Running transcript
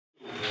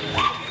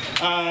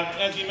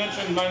As you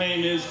mentioned, my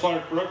name is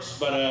Clark Brooks,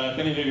 but if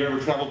any of you have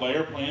ever traveled by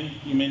airplane,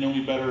 you may know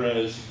me better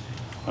as,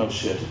 oh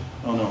shit,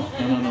 oh no,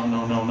 no, no,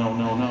 no, no, no,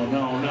 no, no,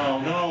 no,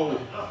 no, no.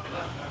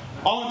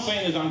 All I'm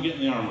saying is I'm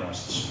getting the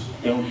armrests.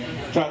 Don't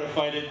try to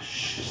fight it,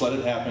 shh, just let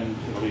it happen,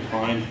 it'll be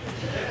fine.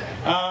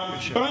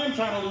 But I am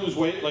trying to lose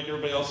weight like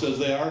everybody else says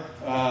they are.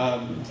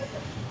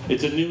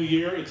 It's a new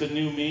year, it's a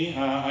new me.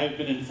 I've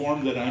been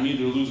informed that I'm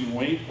either losing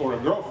weight or a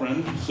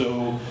girlfriend,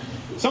 so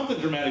something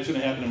dramatic's gonna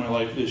happen in my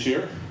life this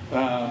year.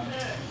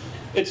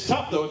 It's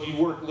tough though if you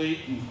work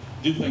late and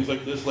do things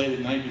like this late at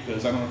night,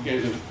 because I don't know if you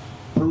guys have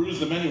perused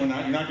the menu or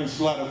not, you're not gonna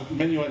see a lot of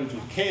menu items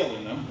with kale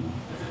in them.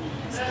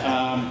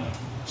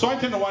 So I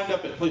tend to wind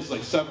up at places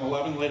like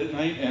 7-Eleven late at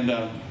night, and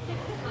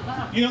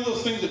you know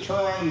those things that turn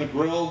around in the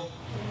grill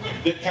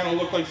that kind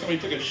of look like somebody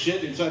took a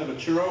shit inside of a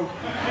churro?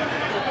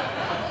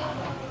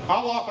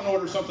 I'll often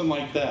order something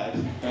like that,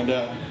 and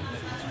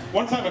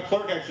one time a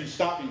clerk actually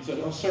stopped me and said,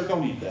 "Oh sir,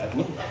 don't eat that.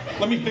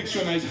 Let me fix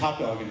you a nice hot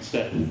dog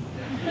instead."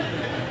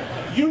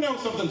 You know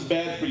something's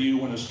bad for you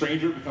when a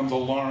stranger becomes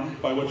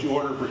alarmed by what you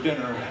order for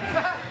dinner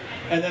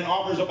and then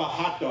offers up a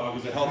hot dog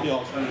as a healthy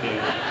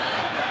alternative.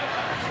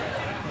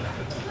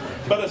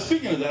 But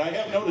speaking of that, I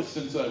have noticed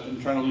since I've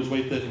been trying to lose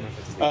weight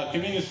that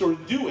convenience stores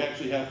do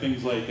actually have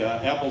things like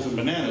apples and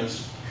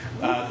bananas.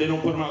 They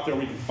don't put them out there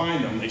where you can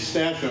find them. They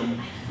stash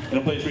them in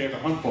a place where you have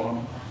to hunt for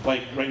them,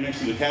 like right next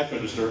to the cash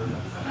register.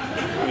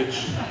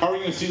 Which, how are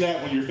you going to see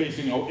that when you're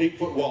facing an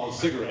 8-foot wall of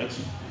cigarettes?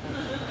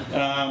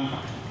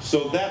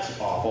 So that's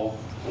awful.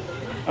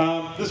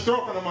 This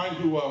girlfriend of mine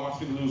who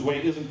wants me to lose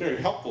weight isn't very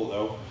helpful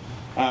though.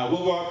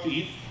 We'll go out to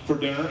eat for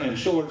dinner and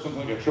she'll order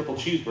something like a triple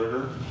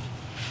cheeseburger.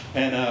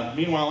 And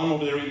meanwhile, I'm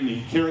over there eating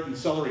the carrot and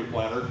celery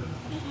platter,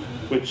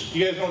 which,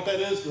 you guys know what that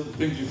is? The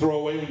things you throw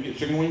away when you get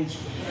chicken wings?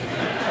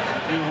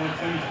 You know what I'm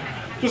saying?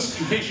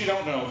 Just in case you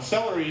don't know,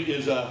 celery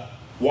is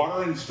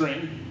water and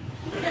string,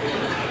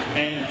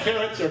 and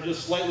carrots are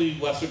just slightly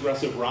less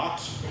aggressive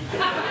rocks.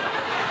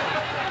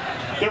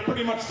 They're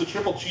pretty much the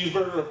triple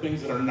cheeseburger of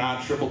things that are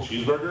not triple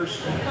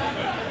cheeseburgers.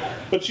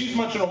 But she's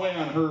munching away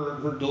on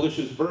her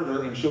delicious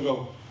burger, and she'll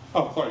go,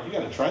 "Oh, Clark, you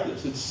gotta try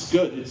this. It's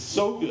good. It's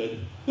so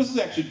good. This is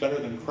actually better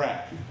than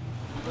crack."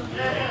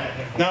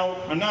 Now,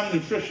 I'm not a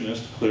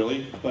nutritionist,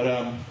 clearly,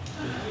 but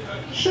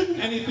shouldn't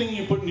anything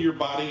you put into your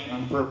body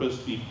on purpose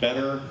be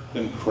better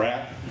than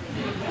crack?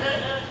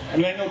 I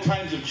mean, I know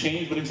times have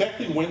changed, but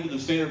exactly when did the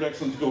standard of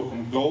excellence go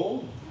from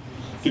gold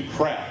to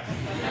crack?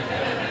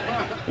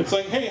 It's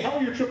like, hey, how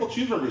are your triple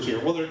cheeseburgers here?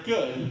 Well, they're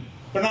good.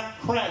 They're not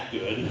crack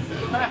good.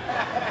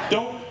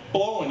 Don't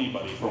blow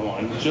anybody, for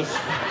one. Just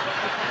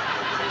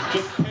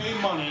pay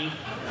money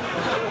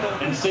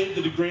and save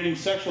the degrading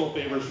sexual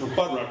favors for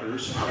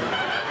Fuddruckers.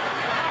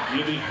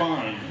 You'll be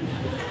fine.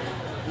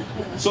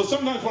 So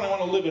sometimes when I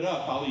want to live it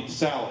up, I'll eat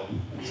salad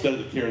instead of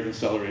the carrot and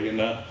celery. And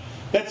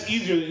that's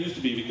easier than it used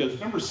to be, because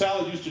remember,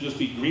 salad used to just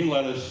be green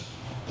lettuce,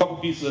 a couple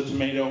pieces of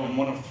tomato, and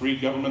one of 3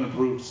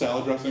 government-approved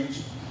salad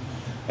dressings.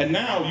 And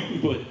now you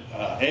can put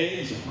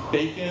eggs and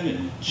bacon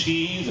and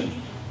cheese and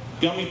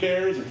gummy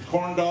bears and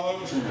corn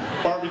dogs and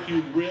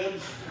barbecued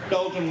ribs,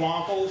 Belgian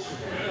waffles,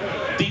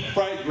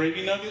 deep-fried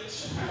gravy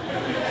nuggets.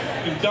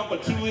 You can dump a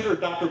 2-liter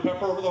of Dr.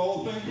 Pepper over the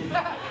whole thing.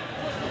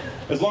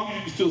 As long as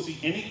you can still see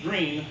any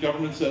green,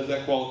 government says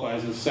that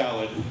qualifies as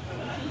salad.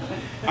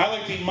 I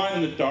like to eat mine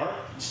in the dark,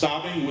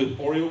 sobbing with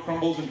Oreo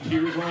crumbles and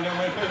tears rolling down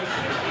my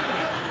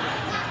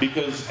face,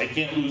 because I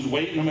can't lose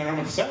weight no matter how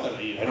much salad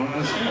I eat. I don't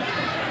understand.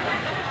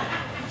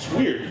 It's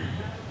weird.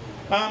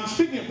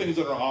 Speaking of things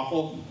that are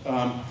awful,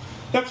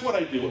 that's what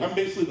I do. I'm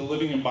basically the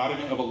living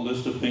embodiment of a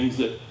list of things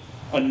that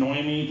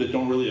annoy me, that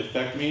don't really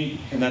affect me,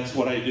 and that's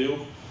what I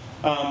do.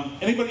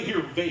 Anybody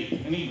here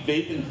vape? Any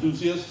vape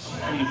enthusiasts?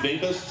 Any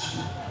vapists?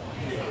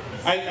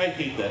 I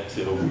hate that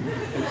too.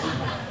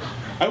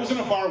 I was in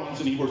a bar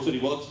once in Ybor City.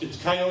 Well, it's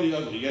Coyote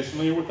Ugly. You guys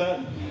familiar with that?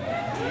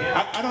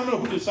 I don't know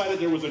who decided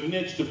there was a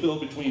niche to fill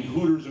between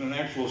Hooters and an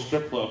actual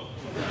strip club,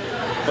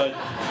 but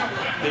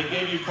they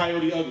gave you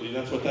Coyote Ugly.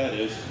 That's what that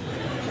is.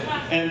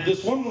 And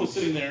this woman was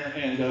sitting there,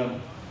 and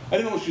I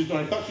didn't know what she was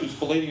doing. I thought she was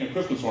filleting a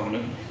Christmas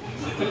ornament.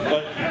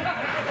 But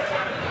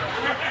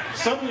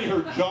suddenly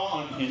her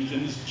jaw unhinged,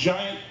 and this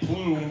giant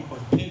plume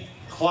of pink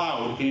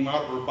cloud came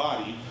out of her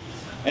body.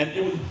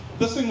 And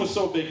this thing was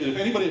so big that if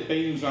anybody at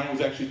Bay News 9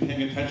 was actually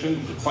paying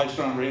attention to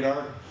Fleister on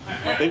radar,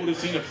 they would have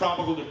seen a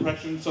tropical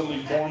depression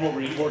suddenly form over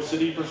Ybor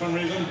City for some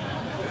reason.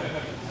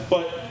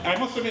 But I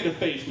must have made a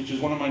face, which is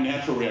one of my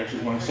natural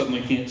reactions when I suddenly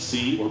can't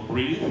see or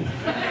breathe.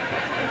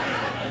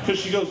 Because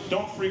she goes,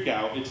 "Don't freak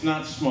out, it's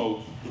not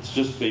smoke, it's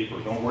just vapor,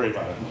 don't worry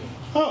about it."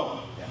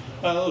 Oh,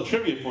 a little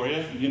trivia for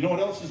you. You know what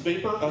else is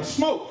vapor?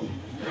 Smoke.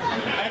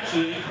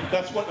 Actually,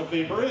 that's what a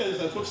vapor is,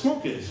 that's what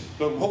smoke is.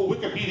 The whole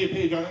Wikipedia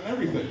page on it and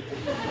everything.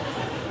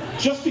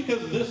 Just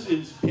because this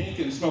is pink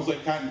and smells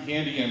like cotton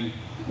candy and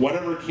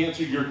whatever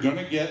cancer you're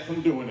gonna get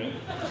from doing it,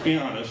 let's be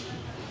honest,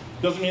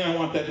 doesn't mean I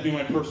want that to be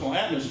my personal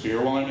atmosphere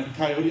while I'm at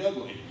Coyote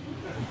Ugly.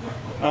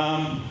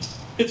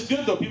 It's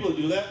good though, people that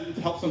do that, it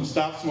helps them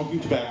stop smoking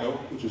tobacco,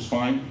 which is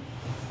fine.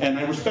 And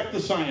I respect the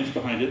science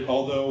behind it,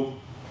 although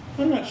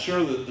I'm not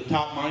sure that the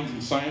top minds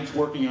in science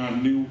working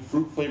on new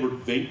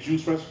fruit-flavored vape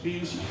juice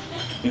recipes,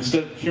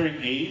 instead of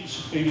curing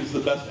AIDS, maybe it's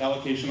the best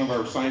allocation of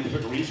our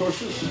scientific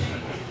resources.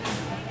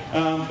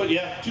 But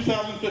yeah,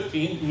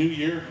 2015, new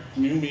year,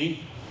 new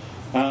me.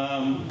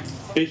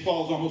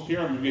 Baseball is almost here.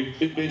 I'm a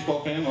big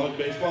baseball fan. I like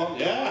baseball.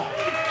 Yeah.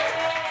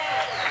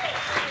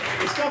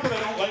 It's not that I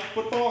don't like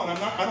football, and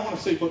I don't want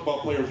to say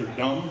football players are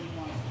dumb,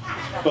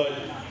 but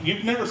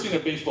you've never seen a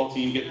baseball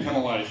team get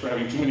penalized for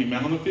having too many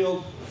men on the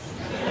field.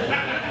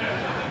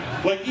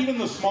 Like, even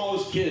the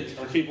smallest kids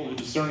are capable of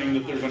discerning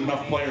that there's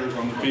enough players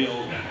on the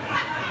field.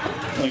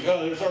 Like,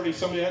 oh, there's already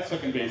somebody at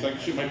second base. I can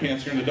shoot my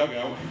pants here in the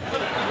dugout. Put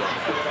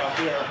it out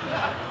there.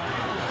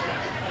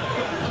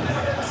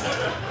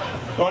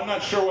 So I'm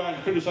not sure why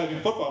I'm criticizing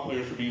football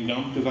players for being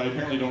dumb, because I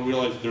apparently don't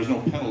realize that there's no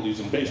penalties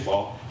in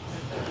baseball.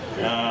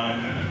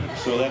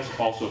 So that's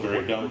also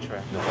very dumb.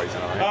 Hey,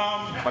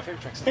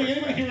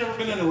 anyone here ever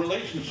been in a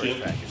relationship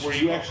where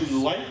you actually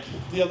liked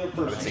the other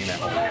person?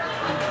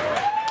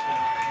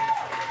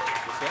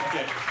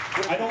 Okay.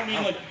 I don't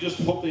mean like you just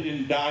hope they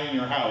didn't die in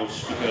your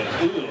house, because,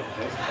 ugh,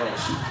 that's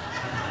gross.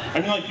 I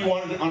mean like you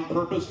wanted on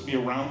purpose to be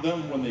around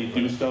them when they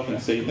do stuff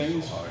and say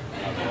things.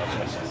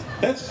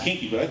 That's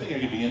kinky, but I think I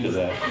could be into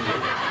that.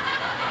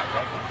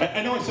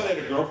 I know I said I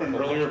had a girlfriend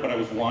earlier, but I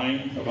was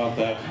lying about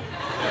that.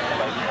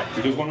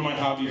 Because one of my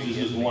hobbies is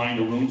just lying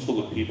to rooms full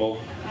of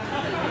people.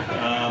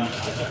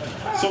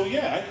 So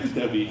yeah, I think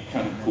that'd be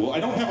kind of cool.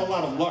 I don't have a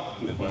lot of luck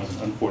with women,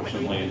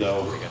 unfortunately,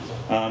 though.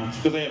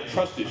 Because I have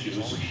trust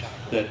issues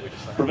that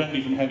prevent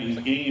me from having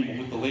a game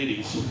with the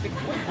ladies.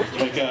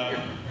 Like,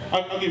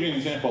 I'll give you an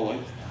example.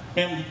 Like,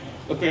 ma'am,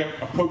 look, I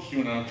approached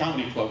you in a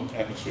comedy club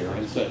atmosphere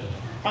and said,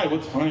 "Hi,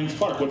 my name's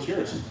Clark, what's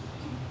yours?"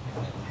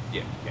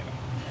 Yeah.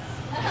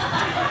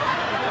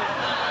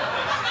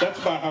 That's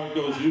about how it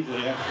goes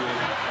usually, actually.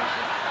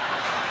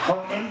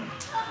 Hartman?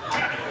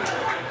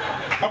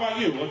 How about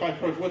you? If I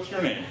approach, what's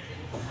your name?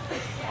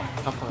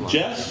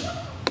 Jess?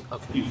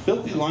 You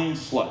filthy lying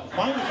slut.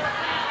 Why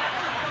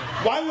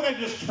would I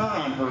just turn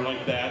on her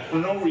like that for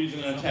no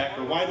reason and attack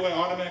her? Why do I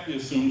automatically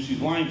assume she's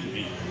lying to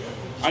me?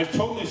 I've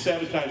totally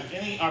sabotaged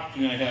any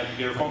opportunity I have to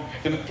get her phone.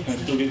 Can I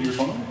still get your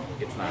phone number?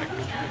 It's not.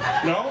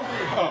 No?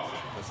 Oh.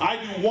 I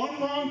do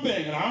one wrong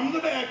thing and I'm the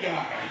bad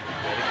guy.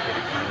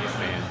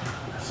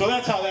 So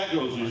that's how that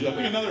goes usually. I'll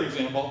give you another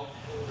example.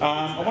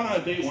 I went on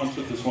a date once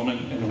with this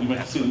woman, and we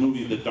went to see the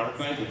movie The Dark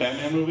Knight, the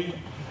Batman movie.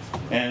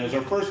 And it was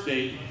our first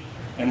date,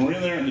 and we're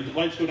in there, and the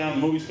lights go down,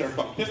 the movie starts.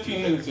 About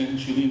 15 minutes in,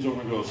 she leans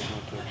over and goes,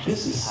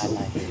 "This is so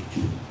fake."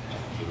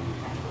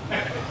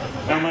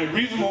 Now my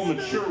reasonable,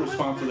 mature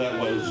response to that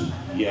was,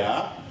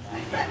 yeah.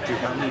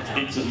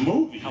 It's a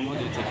movie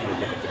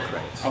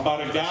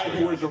about a guy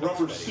who wears a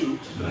rubber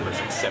suit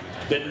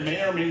that may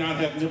or may not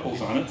have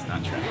nipples on it,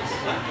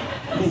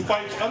 who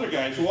fights other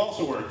guys who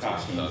also wear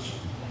costumes.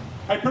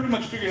 I pretty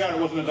much figured out it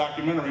wasn't a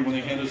documentary when they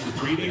handed us the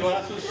 3D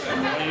glasses on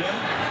the way in.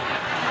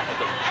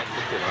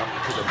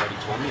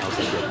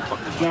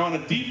 Now on a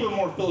deeper,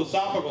 more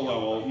philosophical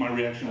level, my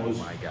reaction was,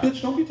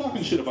 "Bitch, don't be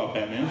talking shit about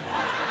Batman."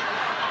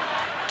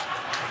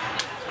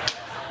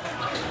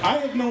 I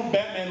have known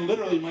Batman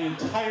literally my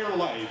entire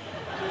life.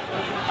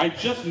 I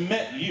just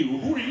met you.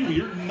 Who are you?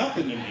 You're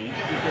nothing to me.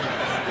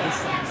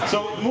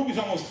 So the movie's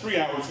almost 3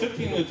 hours,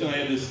 15 minutes, and I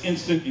had this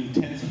instant,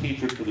 intense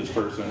hatred for this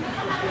person.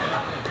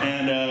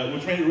 And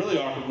which made it really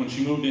awkward when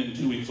she moved in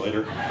 2 weeks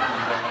later.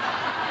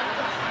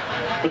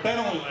 But that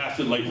only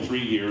lasted like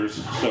 3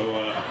 years.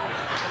 So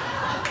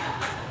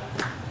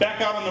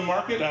back out on the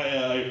market,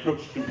 I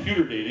approached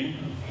computer dating,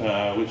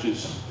 which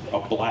is a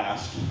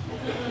blast.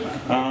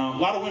 A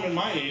lot of women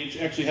my age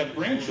actually have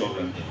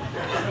grandchildren.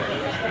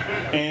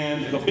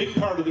 And a big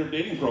part of their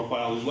dating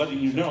profile is letting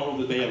you know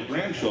that they have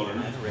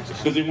grandchildren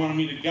because they want to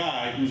meet a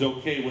guy who's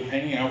okay with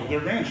hanging out with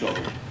their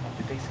grandchildren.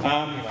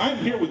 I'm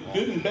here with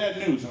good and bad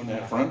news on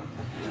that front.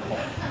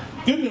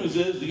 Good news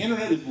is the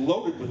internet is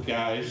loaded with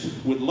guys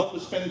who would love to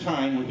spend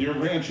time with your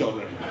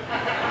grandchildren.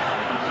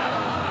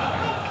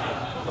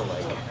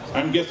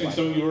 I'm guessing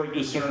some of you already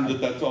discerned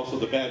that that's also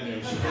the bad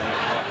news.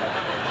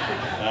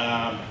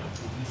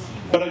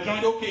 But I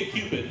joined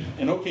OkCupid,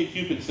 and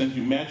OkCupid sends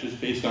you matches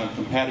based on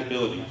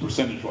compatibility,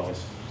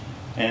 percentage-wise.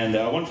 And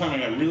one time I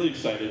got really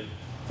excited.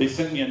 They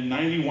sent me a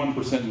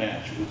 91%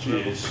 match, which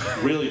is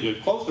really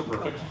good, close to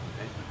perfect.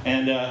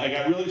 And I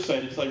got really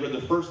excited because I read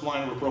the first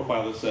line of her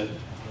profile that said,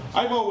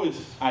 "I've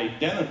always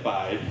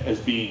identified as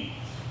being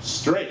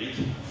straight,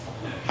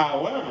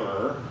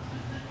 however..."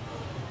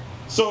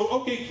 So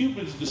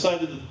OkCupid's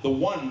decided that the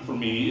one for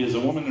me is a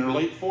woman in her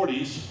late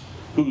 40s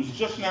who's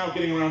just now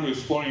getting around to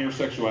exploring her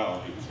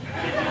sexuality.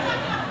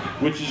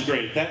 Which is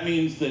great. That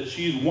means that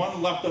she's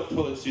one left up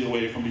toilet seat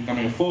away from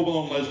becoming a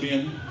full-blown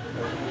lesbian.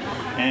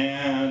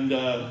 And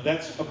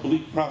that's a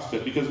bleak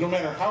prospect because no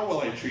matter how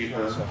well I treat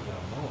her,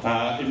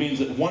 it means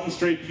that one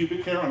straight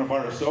pubic hair on a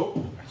bar of soap,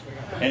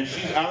 and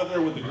she's out of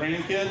there with the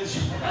grandkids,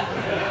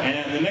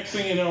 and the next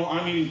thing you know,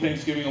 I'm eating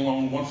Thanksgiving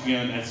alone once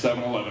again at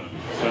 7-Eleven.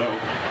 So.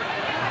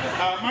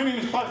 My name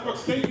is Clark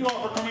Brooks. Thank you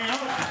all for coming out.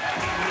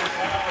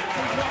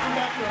 Welcome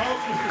back to your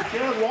host, Mr.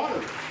 Jared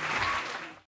Waters.